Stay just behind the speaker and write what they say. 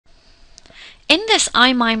In this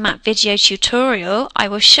iMindMap video tutorial, I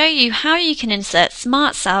will show you how you can insert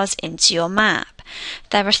smart cells into your map.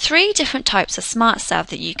 There are 3 different types of smart cell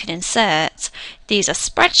that you can insert. These are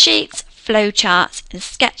spreadsheets, flowcharts and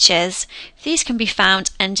sketches. These can be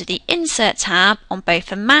found under the Insert tab on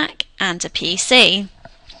both a Mac and a PC.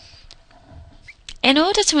 In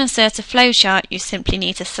order to insert a flowchart, you simply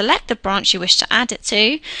need to select the branch you wish to add it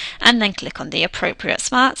to and then click on the appropriate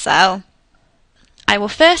smart cell. I will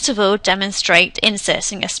first of all demonstrate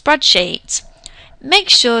inserting a spreadsheet. Make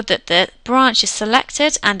sure that the branch is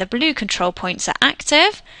selected and the blue control points are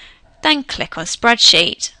active, then click on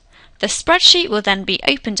Spreadsheet. The spreadsheet will then be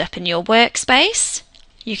opened up in your workspace.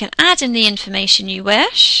 You can add in the information you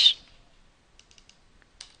wish.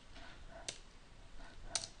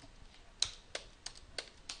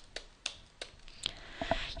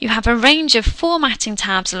 You have a range of formatting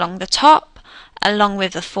tabs along the top, along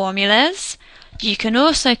with the formulas. You can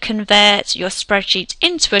also convert your spreadsheet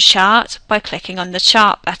into a chart by clicking on the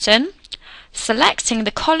Chart button, selecting the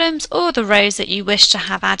columns or the rows that you wish to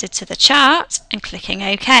have added to the chart and clicking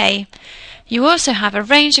OK. You also have a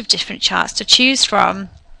range of different charts to choose from.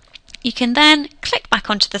 You can then click back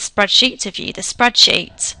onto the spreadsheet to view the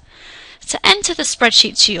spreadsheet. To enter the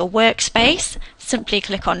spreadsheet to your workspace, simply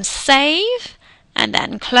click on Save and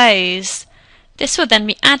then Close. This will then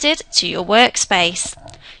be added to your workspace.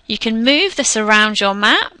 You can move this around your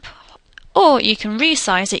map, or you can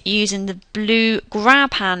resize it using the blue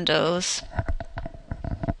grab handles.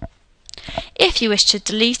 If you wish to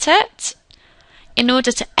delete it, in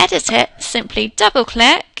order to edit it, simply double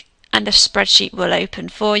click and the spreadsheet will open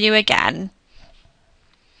for you again.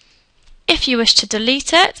 If you wish to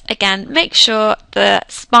delete it, again make sure the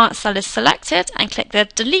smart cell is selected and click the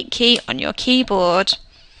delete key on your keyboard.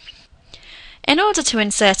 In order to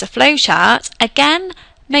insert a flowchart, again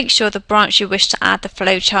make sure the branch you wish to add the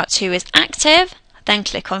flowchart to is active, then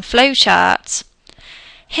click on Flowchart.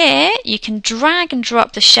 Here you can drag and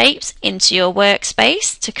drop the shapes into your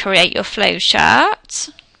workspace to create your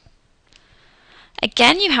flowchart.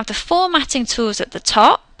 Again, you have the formatting tools at the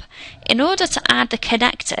top. In order to add the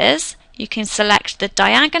connectors, you can select the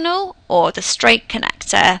diagonal or the straight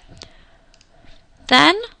connector.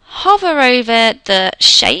 Then hover over the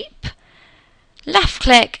shape, left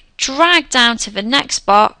click, drag down to the next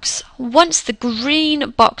box. Once the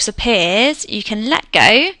green box appears, you can let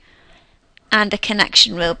go and the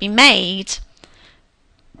connection will be made.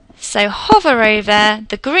 So hover over,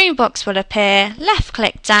 the green box will appear, left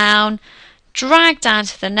click down, drag down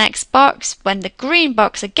to the next box. When the green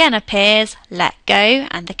box again appears, let go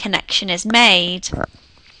and the connection is made.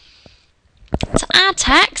 To add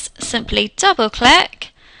text, simply double click,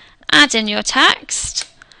 add in your text.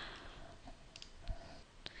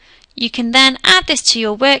 You can then add this to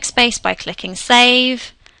your workspace by clicking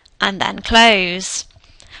Save and then Close.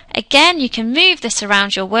 Again, you can move this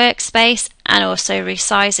around your workspace and also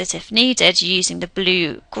resize it if needed using the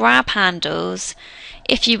blue grab handles.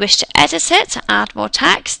 If you wish to edit it to add more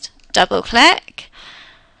text, double click.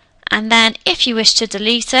 And then if you wish to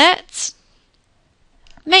delete it,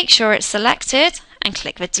 make sure it's selected and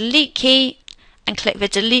click the delete key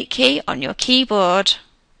on your keyboard.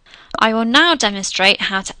 I will now demonstrate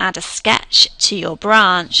how to add a sketch to your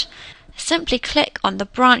branch. Simply click on the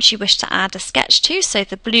branch you wish to add a sketch to so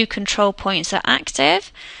the blue control points are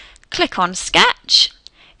active. Click on Sketch.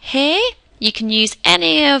 Here you can use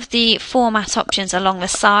any of the format options along the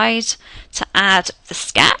side to add the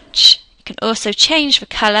sketch. You can also change the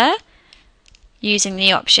colour using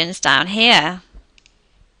the options down here.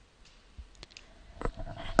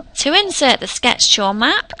 To insert the sketch to your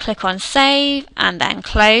map, click on Save and then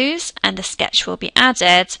Close and the sketch will be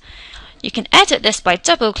added. You can edit this by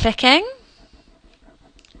double clicking,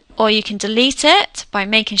 or you can delete it by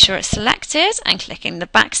making sure it's selected and clicking the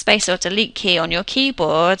backspace or delete key on your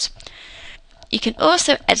keyboard. You can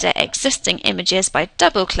also edit existing images by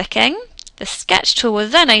double clicking. The sketch tool will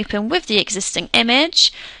then open with the existing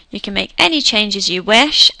image. You can make any changes you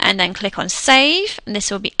wish and then click on Save and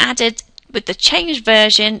this will be added with the changed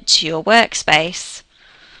version to your workspace.